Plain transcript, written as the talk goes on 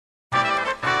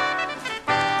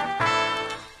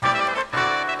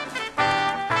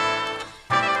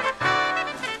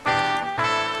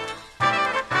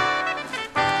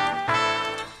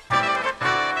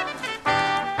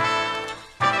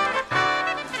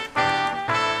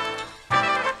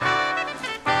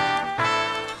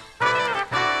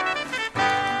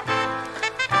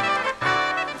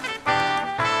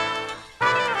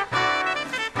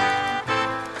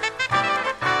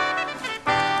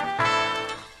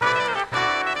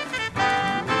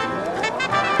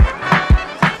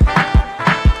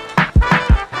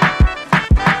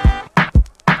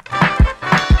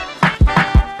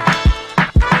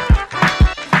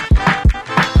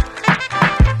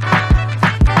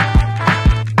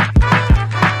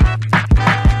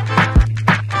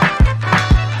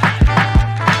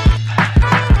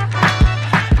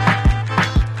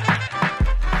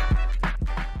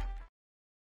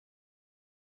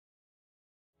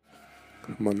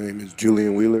My name is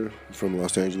Julian Wheeler. I'm from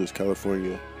Los Angeles,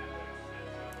 California.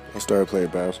 I started playing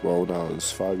basketball when I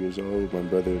was 5 years old. My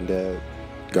brother and dad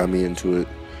got me into it.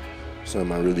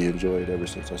 Something I really enjoyed ever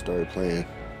since I started playing.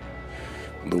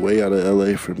 The way out of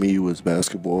LA for me was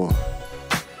basketball.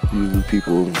 Usually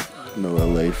people know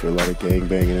LA for a lot of gang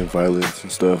banging and violence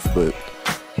and stuff, but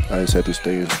I just had to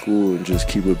stay in school and just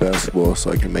keep with basketball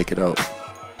so I can make it out.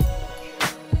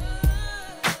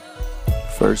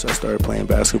 First, I started playing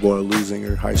basketball at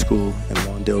Lusinger High School in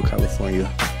Lawndale, California.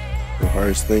 The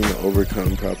hardest thing to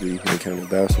overcome probably when it came to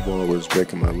basketball was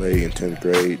breaking my leg in 10th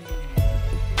grade.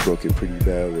 Broke it pretty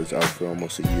bad, was out for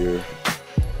almost a year,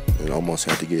 and almost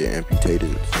had to get it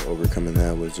amputated. So overcoming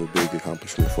that was a big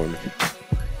accomplishment for me.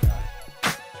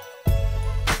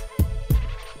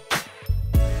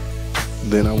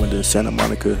 Then I went to Santa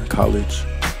Monica College.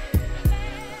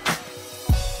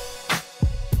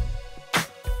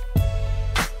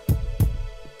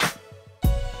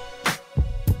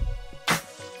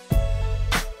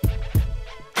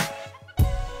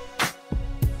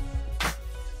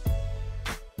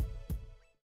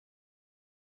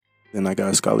 Then I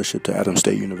got a scholarship to Adams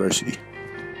State University.